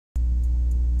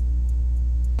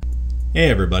Hey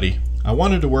everybody, I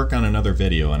wanted to work on another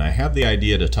video and I had the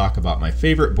idea to talk about my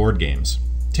favorite board games.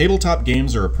 Tabletop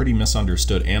games are a pretty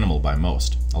misunderstood animal by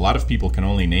most. A lot of people can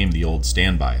only name the old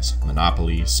standbys,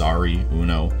 Monopoly, Sorry,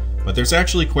 Uno, but there's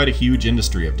actually quite a huge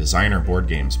industry of designer board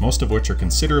games, most of which are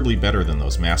considerably better than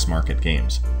those mass market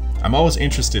games. I'm always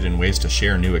interested in ways to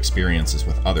share new experiences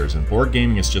with others, and board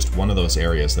gaming is just one of those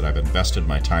areas that I've invested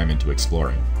my time into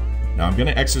exploring. Now I'm going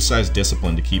to exercise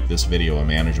discipline to keep this video a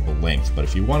manageable length, but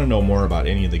if you want to know more about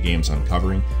any of the games I'm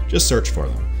covering, just search for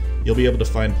them. You'll be able to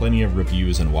find plenty of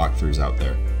reviews and walkthroughs out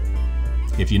there.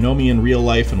 If you know me in real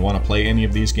life and want to play any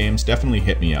of these games, definitely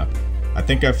hit me up. I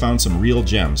think I've found some real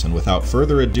gems, and without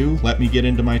further ado, let me get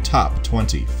into my top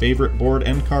 20 favorite board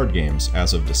and card games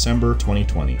as of December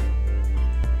 2020.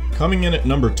 Coming in at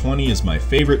number 20 is my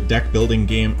favorite deck building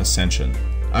game, Ascension.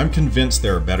 I'm convinced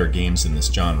there are better games in this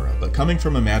genre, but coming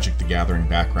from a Magic the Gathering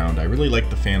background, I really like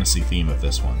the fantasy theme of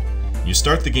this one. You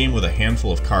start the game with a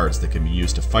handful of cards that can be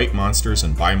used to fight monsters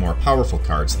and buy more powerful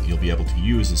cards that you'll be able to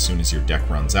use as soon as your deck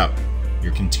runs out.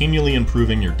 You're continually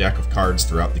improving your deck of cards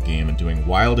throughout the game and doing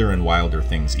wilder and wilder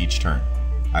things each turn.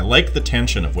 I like the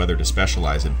tension of whether to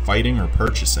specialize in fighting or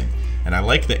purchasing, and I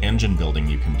like the engine building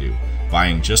you can do,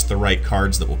 buying just the right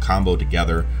cards that will combo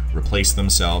together, replace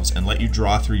themselves, and let you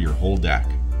draw through your whole deck.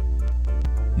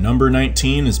 Number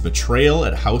 19 is Betrayal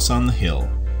at House on the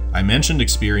Hill. I mentioned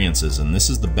experiences, and this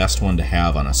is the best one to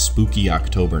have on a spooky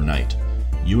October night.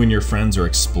 You and your friends are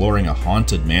exploring a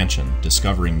haunted mansion,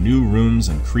 discovering new runes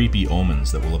and creepy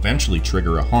omens that will eventually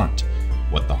trigger a haunt.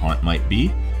 What the haunt might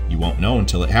be, you won't know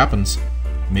until it happens.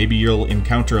 Maybe you'll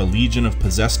encounter a legion of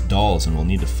possessed dolls and will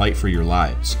need to fight for your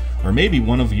lives. Or maybe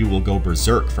one of you will go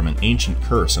berserk from an ancient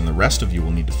curse and the rest of you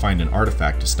will need to find an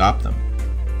artifact to stop them.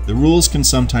 The rules can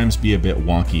sometimes be a bit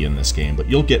wonky in this game, but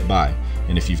you'll get by,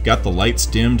 and if you've got the lights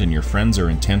dimmed and your friends are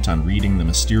intent on reading the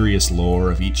mysterious lore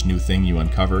of each new thing you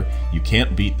uncover, you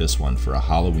can't beat this one for a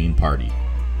Halloween party.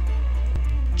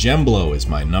 Gemblow is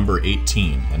my number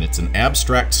 18, and it's an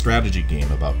abstract strategy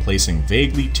game about placing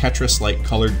vaguely Tetris-like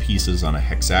colored pieces on a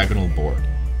hexagonal board.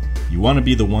 You want to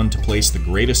be the one to place the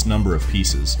greatest number of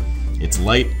pieces. It's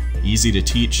light, easy to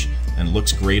teach, and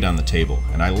looks great on the table,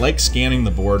 and I like scanning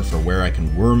the board for where I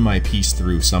can worm my piece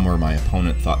through somewhere my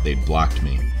opponent thought they'd blocked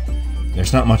me.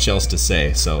 There's not much else to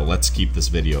say, so let's keep this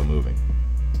video moving.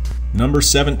 Number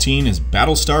 17 is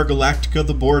Battlestar Galactica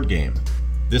the board game.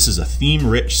 This is a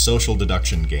theme-rich social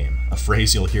deduction game, a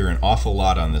phrase you'll hear an awful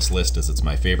lot on this list as it's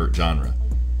my favorite genre.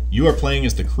 You are playing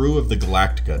as the crew of the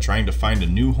Galactica, trying to find a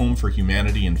new home for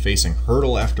humanity and facing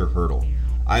hurdle after hurdle.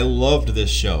 I loved this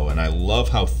show, and I love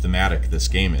how thematic this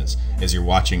game is, as you're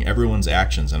watching everyone's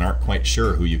actions and aren't quite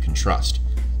sure who you can trust.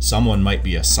 Someone might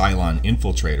be a Cylon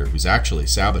infiltrator who's actually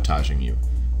sabotaging you.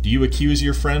 Do you accuse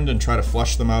your friend and try to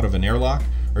flush them out of an airlock,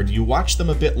 or do you watch them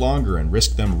a bit longer and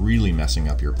risk them really messing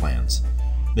up your plans?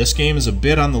 This game is a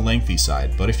bit on the lengthy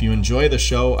side, but if you enjoy the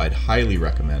show, I'd highly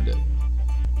recommend it.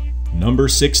 Number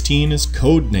 16 is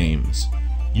Codenames.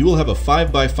 You will have a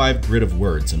 5x5 grid of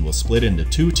words and will split into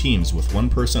two teams with one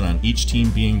person on each team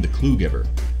being the clue giver.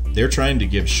 They're trying to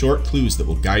give short clues that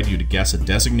will guide you to guess a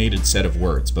designated set of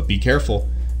words, but be careful.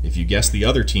 If you guess the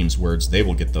other team's words, they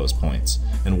will get those points.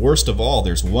 And worst of all,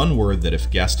 there's one word that if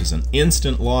guessed is an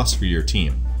instant loss for your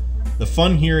team. The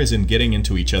fun here is in getting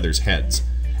into each other's heads.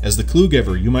 As the clue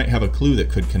giver, you might have a clue that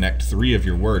could connect 3 of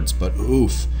your words, but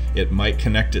oof, it might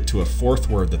connect it to a 4th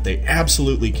word that they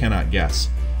absolutely cannot guess.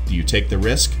 Do you take the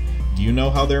risk? Do you know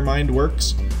how their mind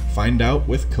works? Find out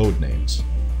with Codenames.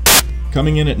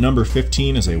 Coming in at number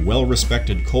 15 is a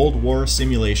well-respected Cold War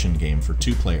simulation game for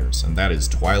 2 players, and that is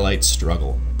Twilight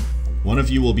Struggle. One of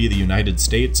you will be the United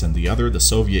States and the other the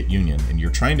Soviet Union, and you're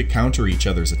trying to counter each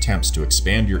other's attempts to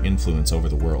expand your influence over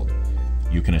the world.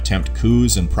 You can attempt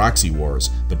coups and proxy wars,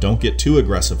 but don't get too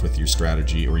aggressive with your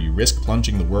strategy or you risk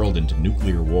plunging the world into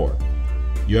nuclear war.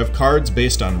 You have cards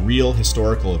based on real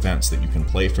historical events that you can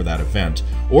play for that event,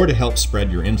 or to help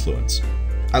spread your influence.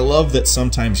 I love that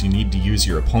sometimes you need to use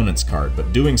your opponent's card,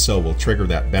 but doing so will trigger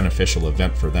that beneficial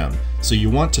event for them, so you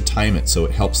want to time it so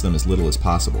it helps them as little as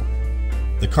possible.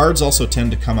 The cards also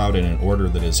tend to come out in an order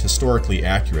that is historically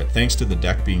accurate thanks to the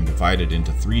deck being divided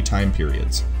into 3 time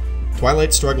periods.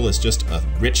 Twilight Struggle is just a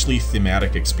richly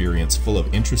thematic experience full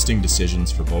of interesting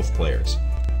decisions for both players.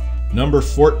 Number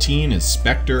 14 is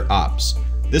Spectre Ops.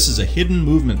 This is a hidden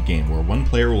movement game where one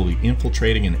player will be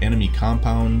infiltrating an enemy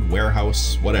compound,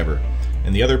 warehouse, whatever,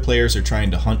 and the other players are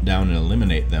trying to hunt down and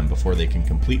eliminate them before they can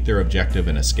complete their objective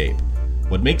and escape.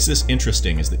 What makes this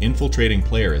interesting is the infiltrating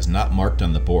player is not marked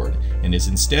on the board, and is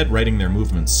instead writing their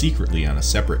movements secretly on a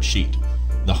separate sheet.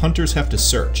 The hunters have to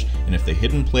search, and if the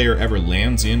hidden player ever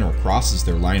lands in or crosses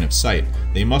their line of sight,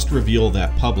 they must reveal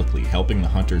that publicly, helping the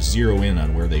hunters zero in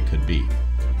on where they could be.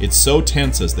 It's so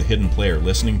tense as the hidden player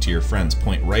listening to your friends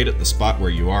point right at the spot where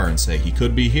you are and say, "He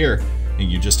could be here,"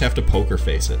 and you just have to poker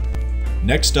face it.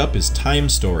 Next up is Time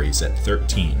Stories at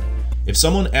 13. If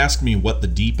someone asked me what the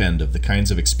deep end of the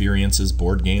kinds of experiences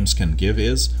board games can give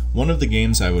is, one of the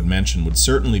games I would mention would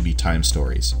certainly be Time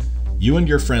Stories. You and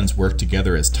your friends work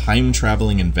together as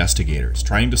time-traveling investigators,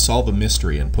 trying to solve a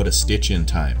mystery and put a stitch in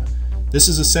time. This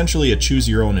is essentially a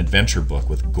choose-your-own-adventure book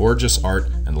with gorgeous art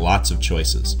and lots of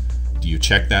choices. Do you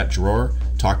check that drawer,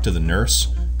 talk to the nurse,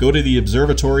 go to the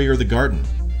observatory or the garden?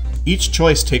 Each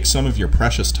choice takes some of your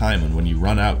precious time, and when you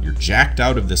run out, you're jacked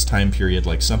out of this time period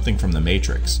like something from the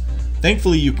Matrix.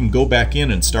 Thankfully, you can go back in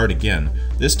and start again,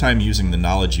 this time using the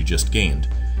knowledge you just gained.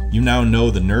 You now know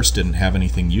the nurse didn't have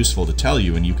anything useful to tell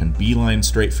you, and you can beeline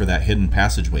straight for that hidden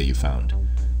passageway you found.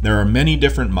 There are many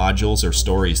different modules or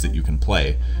stories that you can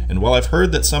play, and while I've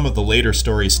heard that some of the later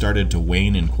stories started to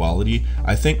wane in quality,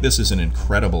 I think this is an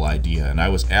incredible idea, and I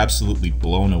was absolutely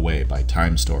blown away by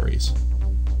Time Stories.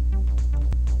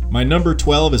 My number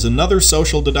 12 is another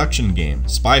social deduction game,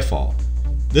 Spyfall.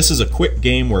 This is a quick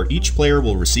game where each player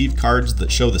will receive cards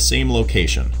that show the same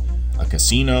location. A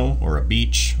casino, or a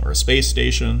beach, or a space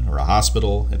station, or a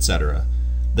hospital, etc.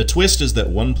 The twist is that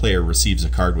one player receives a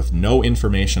card with no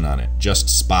information on it, just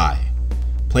spy.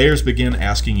 Players begin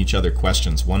asking each other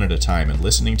questions one at a time and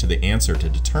listening to the answer to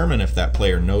determine if that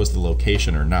player knows the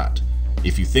location or not.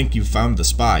 If you think you've found the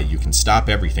spy, you can stop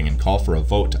everything and call for a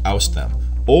vote to oust them.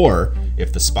 Or,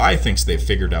 if the spy thinks they've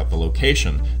figured out the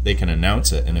location, they can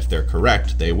announce it, and if they're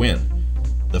correct, they win.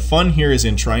 The fun here is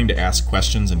in trying to ask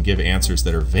questions and give answers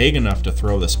that are vague enough to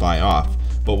throw the spy off,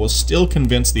 but will still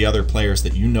convince the other players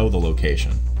that you know the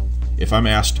location. If I'm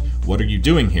asked, "What are you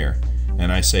doing here?"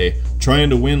 and I say, "Trying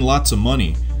to win lots of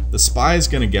money," the spy's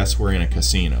gonna guess we're in a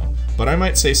casino. But I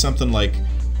might say something like,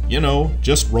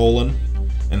 "Just rolling,"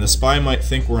 and the spy might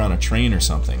think we're on a train or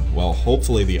something. Well,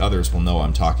 hopefully the others will know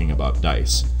I'm talking about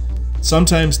dice.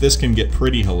 Sometimes this can get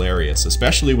pretty hilarious,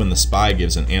 especially when the spy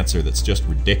gives an answer that's just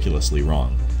ridiculously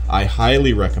wrong. I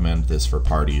highly recommend this for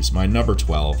parties. My number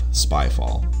 12,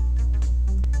 Spyfall.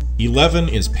 11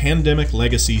 is Pandemic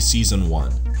Legacy Season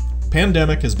 1.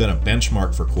 Pandemic has been a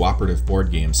benchmark for cooperative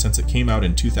board games since it came out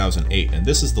in 2008, and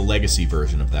this is the legacy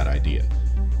version of that idea.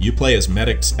 You play as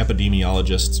medics,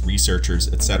 epidemiologists, researchers,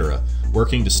 etc.,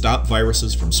 working to stop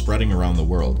viruses from spreading around the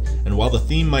world. And while the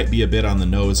theme might be a bit on the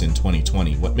nose in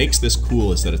 2020, what makes this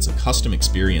cool is that it's a custom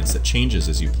experience that changes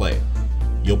as you play.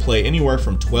 You'll play anywhere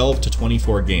from 12 to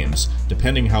 24 games,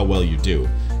 depending how well you do,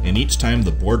 and each time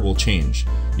the board will change.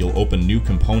 You'll open new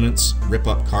components, rip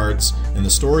up cards, and the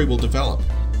story will develop.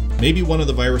 Maybe one of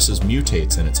the viruses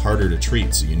mutates and it's harder to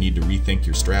treat, so you need to rethink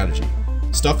your strategy.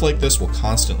 Stuff like this will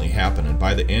constantly happen, and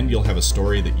by the end you'll have a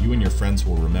story that you and your friends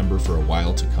will remember for a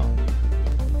while to come.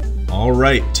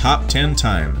 Alright, top 10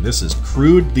 time. This is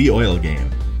Crude the Oil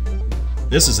Game.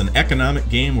 This is an economic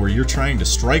game where you're trying to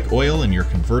strike oil and you're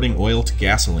converting oil to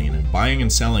gasoline and buying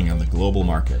and selling on the global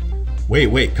market.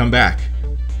 Wait, come back.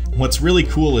 What's really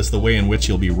cool is the way in which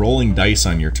you'll be rolling dice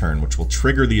on your turn, which will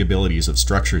trigger the abilities of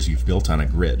structures you've built on a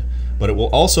grid, but it will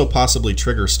also possibly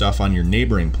trigger stuff on your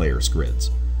neighboring players' grids.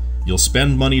 You'll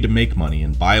spend money to make money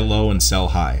and buy low and sell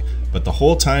high, but the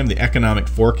whole time the economic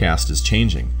forecast is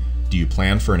changing. Do you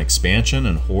plan for an expansion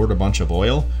and hoard a bunch of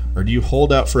oil, or do you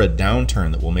hold out for a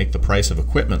downturn that will make the price of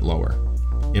equipment lower?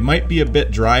 It might be a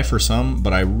bit dry for some,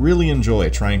 but I really enjoy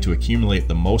trying to accumulate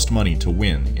the most money to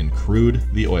win in Crude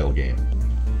the Oil Game.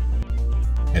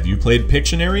 Have you played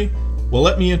Pictionary? Well,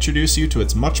 let me introduce you to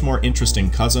its much more interesting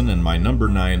cousin and my number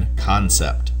 9,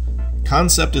 Concept.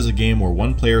 Concept is a game where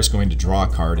one player is going to draw a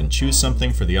card and choose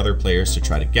something for the other players to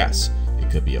try to guess. It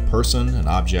could be a person, an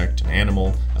object, an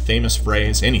animal, a famous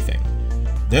phrase, anything.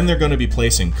 Then they're going to be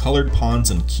placing colored pawns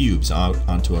and cubes out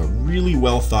onto a really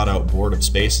well thought out board of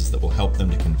spaces that will help them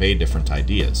to convey different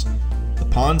ideas. The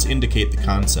pawns indicate the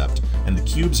concept, and the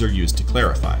cubes are used to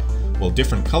clarify, while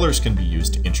different colors can be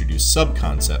used to introduce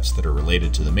sub-concepts that are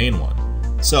related to the main one.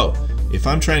 So, if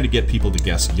I'm trying to get people to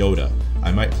guess Yoda,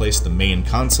 I might place the main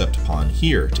concept pawn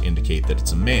here to indicate that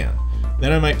it's a man.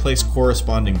 Then I might place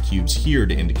corresponding cubes here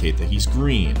to indicate that he's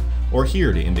green, or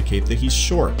here to indicate that he's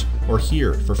short, or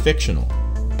here for fictional.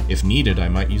 If needed, I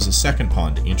might use a second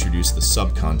pawn to introduce the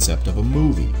sub-concept of a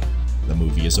movie. The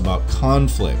movie is about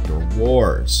conflict or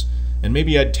wars. And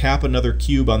maybe I'd tap another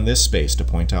cube on this space to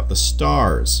point out the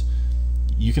stars.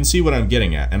 You can see what I'm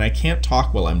getting at, and I can't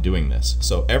talk while I'm doing this,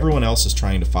 so everyone else is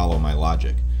trying to follow my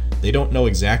logic. They don't know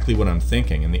exactly what I'm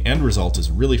thinking, and the end result is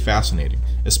really fascinating,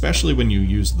 especially when you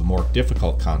use the more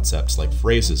difficult concepts like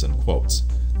phrases and quotes.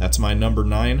 That's my number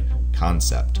 9,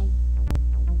 Concept.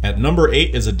 At number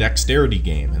 8 is a dexterity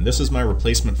game, and this is my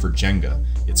replacement for Jenga.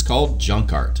 It's called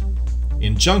Junk Art.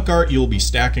 In Junk Art, you'll be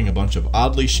stacking a bunch of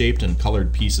oddly shaped and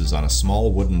colored pieces on a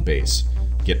small wooden base.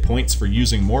 Get points for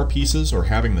using more pieces or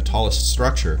having the tallest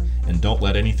structure, and don't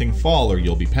let anything fall or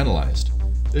you'll be penalized.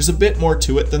 There's a bit more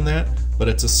to it than that, but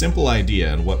it's a simple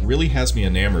idea, and what really has me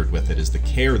enamored with it is the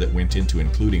care that went into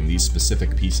including these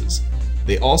specific pieces.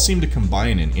 They all seem to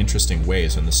combine in interesting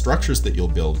ways, and the structures that you'll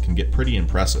build can get pretty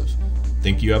impressive.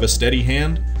 Think you have a steady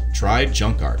hand? Try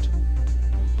Junk Art.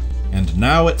 And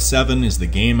now at 7 is the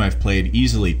game I've played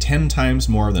easily 10 times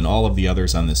more than all of the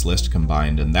others on this list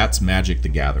combined, and that's Magic the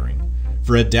Gathering.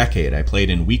 For a decade, I played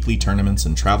in weekly tournaments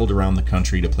and traveled around the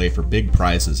country to play for big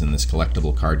prizes in this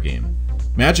collectible card game.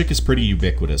 Magic is pretty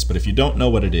ubiquitous, but if you don't know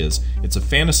what it is, it's a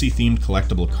fantasy-themed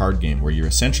collectible card game where you're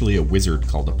essentially a wizard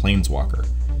called a planeswalker.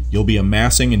 You'll be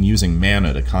amassing and using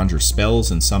mana to conjure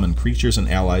spells and summon creatures and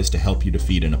allies to help you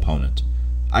defeat an opponent.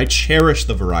 I cherish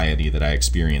the variety that I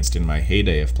experienced in my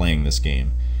heyday of playing this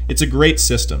game. It's a great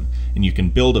system, and you can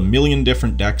build a million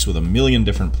different decks with a million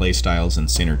different playstyles and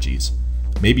synergies.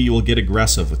 Maybe you will get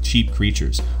aggressive with cheap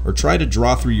creatures, or try to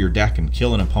draw through your deck and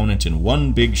kill an opponent in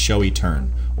one big showy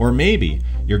turn. Or maybe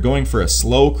you're going for a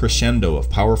slow crescendo of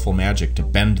powerful magic to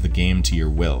bend the game to your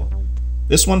will.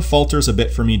 This one falters a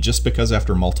bit for me just because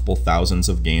after multiple thousands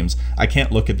of games, I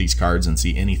can't look at these cards and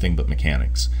see anything but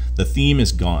mechanics. The theme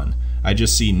is gone. I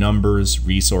just see numbers,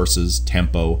 resources,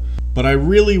 tempo, but I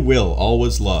really will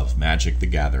always love Magic the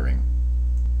Gathering.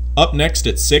 Up next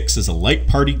at 6 is a light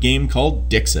party game called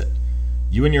Dixit.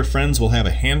 You and your friends will have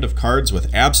a hand of cards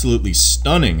with absolutely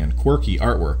stunning and quirky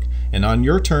artwork, and on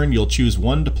your turn you'll choose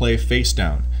one to play face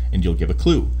down, and you'll give a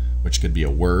clue, which could be a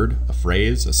word, a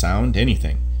phrase, a sound,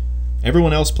 anything.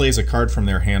 Everyone else plays a card from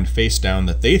their hand face down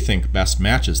that they think best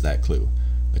matches that clue.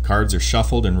 The cards are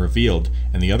shuffled and revealed,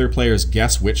 and the other players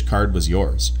guess which card was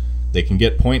yours. They can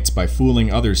get points by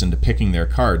fooling others into picking their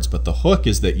cards, but the hook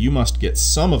is that you must get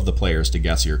some of the players to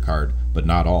guess your card, but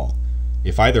not all.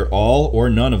 If either all or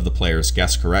none of the players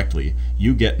guess correctly,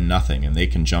 you get nothing and they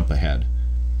can jump ahead.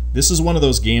 This is one of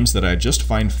those games that I just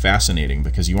find fascinating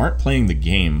because you aren't playing the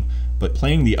game, but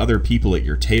playing the other people at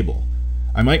your table.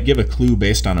 I might give a clue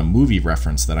based on a movie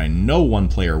reference that I know one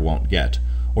player won't get,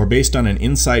 or based on an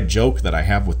inside joke that I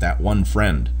have with that one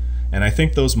friend, and I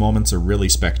think those moments are really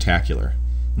spectacular.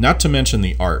 Not to mention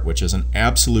the art, which is an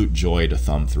absolute joy to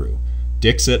thumb through.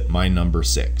 Dixit, my number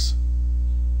 6.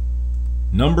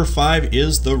 Number 5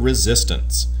 is The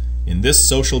Resistance. In this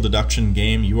social deduction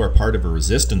game, you are part of a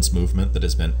resistance movement that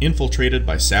has been infiltrated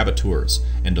by saboteurs,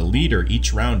 and a leader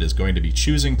each round is going to be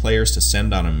choosing players to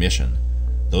send on a mission.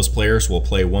 Those players will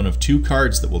play one of 2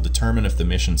 cards that will determine if the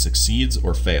mission succeeds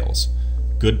or fails.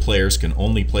 Good players can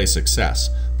only play success,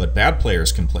 but bad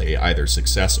players can play either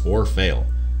success or fail.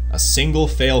 A single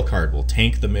fail card will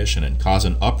tank the mission and cause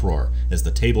an uproar as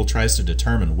the table tries to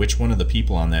determine which one of the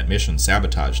people on that mission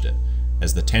sabotaged it.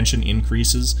 As the tension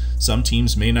increases, some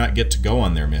teams may not get to go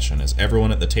on their mission, as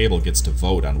everyone at the table gets to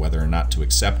vote on whether or not to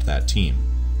accept that team.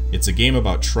 It's a game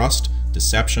about trust,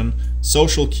 deception,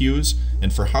 social cues,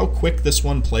 and for how quick this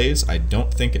one plays, I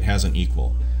don't think it has an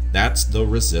equal. That's The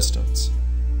Resistance.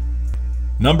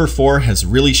 Number 4 has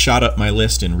really shot up my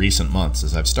list in recent months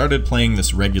as I've started playing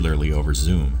this regularly over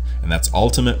Zoom, and that's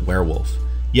Ultimate Werewolf.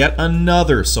 Yet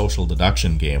another social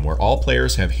deduction game where all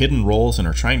players have hidden roles and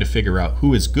are trying to figure out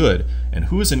who is good and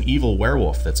who is an evil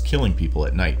werewolf that's killing people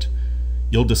at night.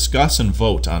 You'll discuss and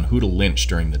vote on who to lynch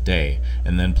during the day,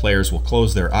 and then players will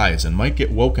close their eyes and might get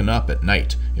woken up at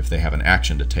night if they have an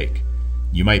action to take.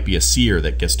 You might be a seer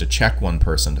that gets to check one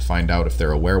person to find out if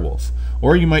they're a werewolf,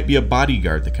 or you might be a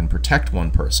bodyguard that can protect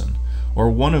one person, or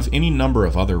one of any number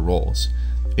of other roles.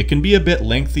 It can be a bit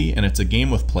lengthy, and it's a game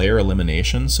with player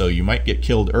elimination, so you might get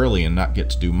killed early and not get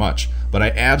to do much, but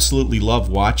I absolutely love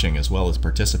watching as well as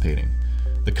participating.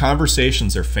 The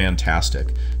conversations are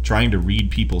fantastic, trying to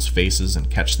read people's faces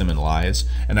and catch them in lies,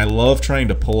 and I love trying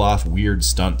to pull off weird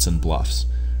stunts and bluffs.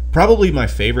 Probably my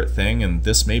favorite thing, and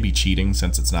this may be cheating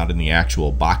since it's not in the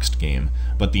actual boxed game,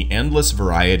 but the endless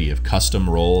variety of custom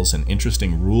roles and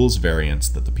interesting rules variants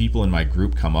that the people in my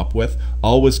group come up with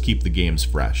always keep the games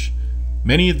fresh.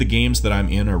 Many of the games that I'm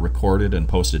in are recorded and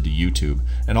posted to YouTube,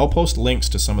 and I'll post links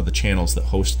to some of the channels that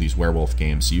host these werewolf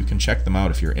games so you can check them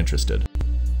out if you're interested.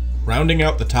 Rounding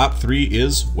out the top 3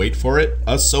 is, wait for it,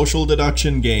 a social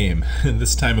deduction game,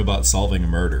 this time about solving a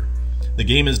murder. The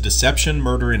game is Deception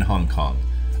Murder in Hong Kong.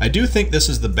 I do think this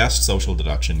is the best social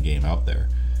deduction game out there.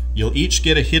 You'll each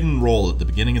get a hidden role at the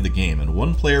beginning of the game, and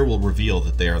one player will reveal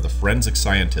that they are the forensic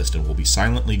scientist and will be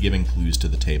silently giving clues to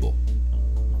the table.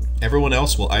 Everyone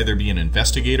else will either be an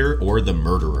investigator or the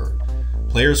murderer.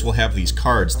 Players will have these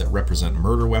cards that represent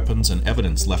murder weapons and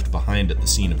evidence left behind at the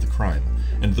scene of the crime,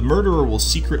 and the murderer will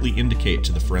secretly indicate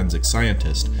to the forensic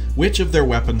scientist which of their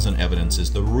weapons and evidence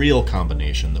is the real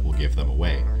combination that will give them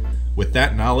away. With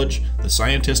that knowledge, the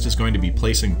scientist is going to be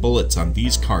placing bullets on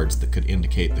these cards that could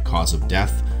indicate the cause of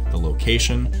death, the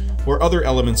location, or other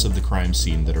elements of the crime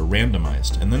scene that are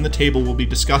randomized, and then the table will be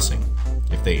discussing.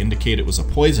 If they indicate it was a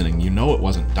poisoning, you know it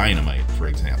wasn't dynamite, for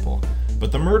example.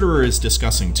 But the murderer is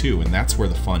discussing too, and that's where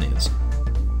the fun is.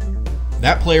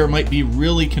 That player might be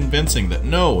really convincing that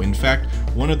no, in fact,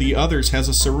 one of the others has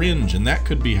a syringe, and that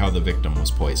could be how the victim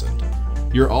was poisoned.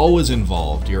 You're always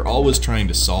involved, you're always trying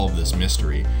to solve this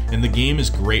mystery, and the game is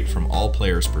great from all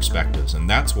players' perspectives, and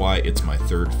that's why it's my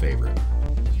third favorite.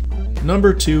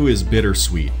 Number 2 is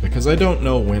Bittersweet, because I don't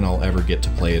know when I'll ever get to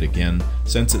play it again,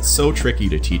 since it's so tricky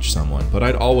to teach someone, but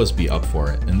I'd always be up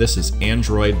for it, and this is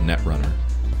Android Netrunner.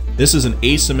 This is an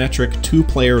asymmetric,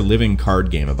 2-player living card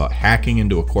game about hacking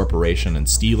into a corporation and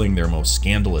stealing their most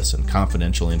scandalous and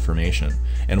confidential information.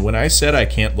 And when I said I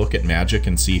can't look at magic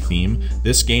and see theme,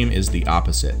 this game is the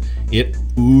opposite. It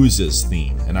oozes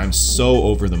theme, and I'm so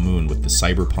over the moon with the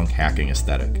cyberpunk hacking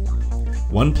aesthetic.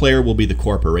 One player will be the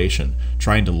corporation,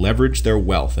 trying to leverage their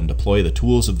wealth and deploy the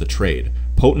tools of the trade,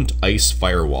 potent ice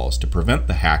firewalls, to prevent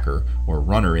the hacker, or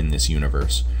runner in this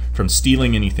universe, from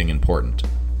stealing anything important.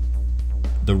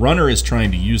 The runner is trying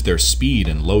to use their speed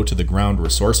and low-to-the-ground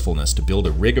resourcefulness to build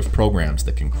a rig of programs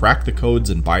that can crack the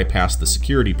codes and bypass the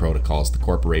security protocols the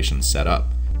corporation set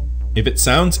up. If it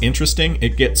sounds interesting,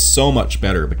 it gets so much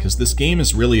better because this game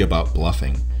is really about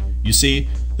bluffing. You see,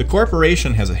 the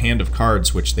corporation has a hand of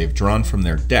cards which they've drawn from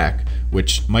their deck,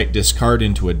 which might discard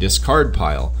into a discard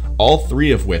pile, all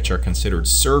 3 of which are considered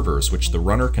servers which the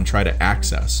runner can try to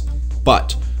access.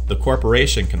 But the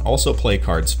corporation can also play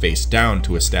cards face down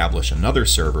to establish another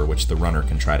server which the runner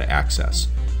can try to access.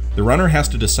 The runner has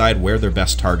to decide where their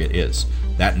best target is.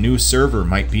 That new server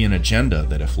might be an agenda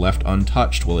that, if left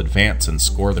untouched, will advance and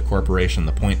score the corporation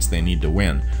the points they need to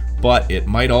win. But it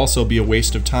might also be a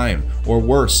waste of time, or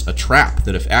worse, a trap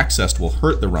that if accessed will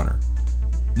hurt the runner.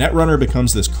 Netrunner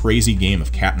becomes this crazy game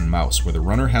of cat and mouse where the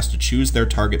runner has to choose their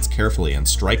targets carefully and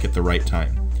strike at the right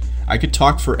time. I could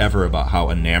talk forever about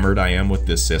how enamored I am with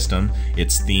this system,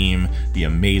 its theme, the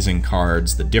amazing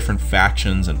cards, the different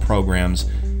factions and programs,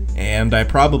 and I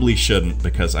probably shouldn't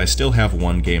because I still have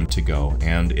one game to go,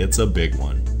 and it's a big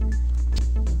one.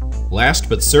 Last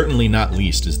but certainly not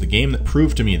least is the game that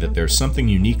proved to me that there's something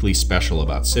uniquely special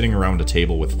about sitting around a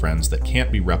table with friends that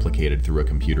can't be replicated through a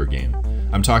computer game.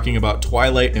 I'm talking about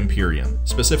Twilight Imperium,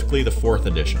 specifically the 4th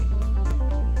edition.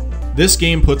 This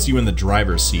game puts you in the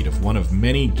driver's seat of one of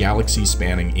many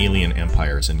galaxy-spanning alien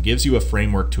empires and gives you a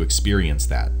framework to experience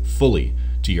that, fully,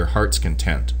 to your heart's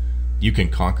content. You can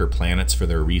conquer planets for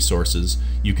their resources,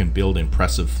 you can build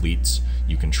impressive fleets,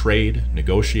 you can trade,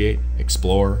 negotiate,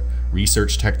 explore,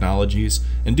 research technologies,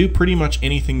 and do pretty much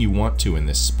anything you want to in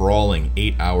this sprawling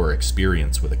 8-hour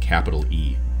experience with a capital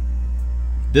E.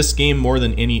 This game, more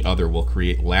than any other, will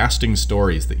create lasting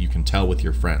stories that you can tell with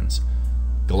your friends.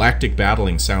 Galactic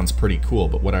battling sounds pretty cool,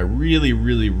 but what I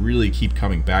really keep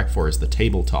coming back for is the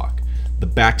table talk, the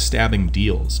backstabbing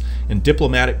deals, and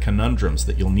diplomatic conundrums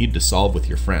that you'll need to solve with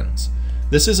your friends.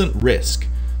 This isn't Risk.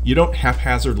 You don't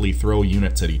haphazardly throw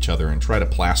units at each other and try to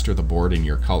plaster the board in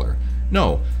your color.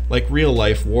 No, like real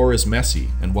life, war is messy,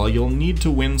 and while you'll need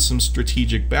to win some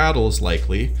strategic battles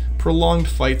likely, prolonged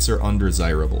fights are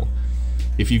undesirable.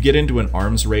 If you get into an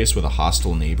arms race with a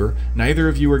hostile neighbor, neither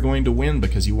of you are going to win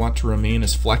because you want to remain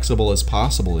as flexible as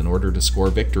possible in order to score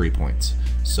victory points.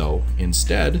 So,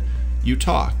 instead, you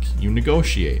talk, you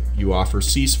negotiate, you offer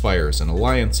ceasefires and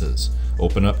alliances,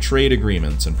 open up trade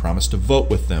agreements, and promise to vote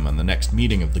with them on the next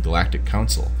meeting of the Galactic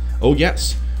Council. Oh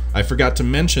yes, I forgot to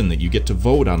mention that you get to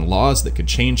vote on laws that could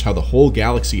change how the whole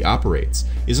galaxy operates.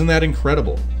 Isn't that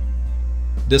incredible?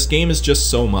 This game is just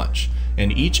so much,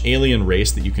 and each alien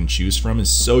race that you can choose from is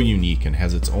so unique and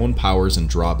has its own powers and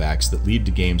drawbacks that lead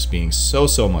to games being so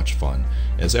much fun,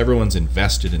 as everyone's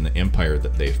invested in the empire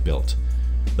that they've built.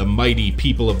 The mighty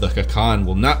people of the Hakan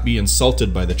will not be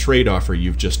insulted by the trade offer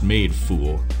you've just made,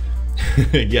 fool.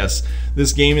 Yes,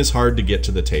 this game is hard to get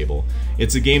to the table.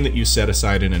 It's a game that you set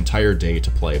aside an entire day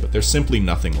to play, but there's simply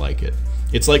nothing like it.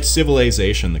 It's like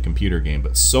Civilization, the computer game,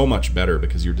 but so much better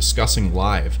because you're discussing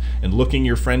live and looking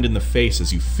your friend in the face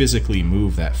as you physically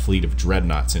move that fleet of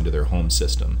dreadnoughts into their home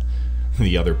system.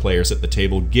 The other players at the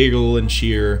table giggle and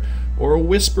cheer, or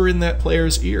whisper in that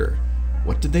player's ear.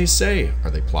 What did they say?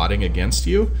 Are they plotting against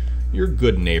you? Your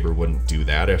good neighbor wouldn't do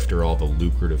that after all the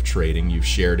lucrative trading you've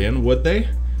shared in, would they?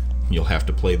 You'll have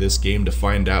to play this game to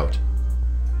find out.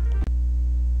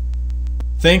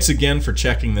 Thanks again for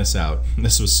checking this out.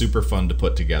 This was super fun to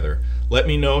put together. Let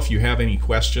me know if you have any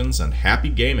questions, and happy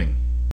gaming!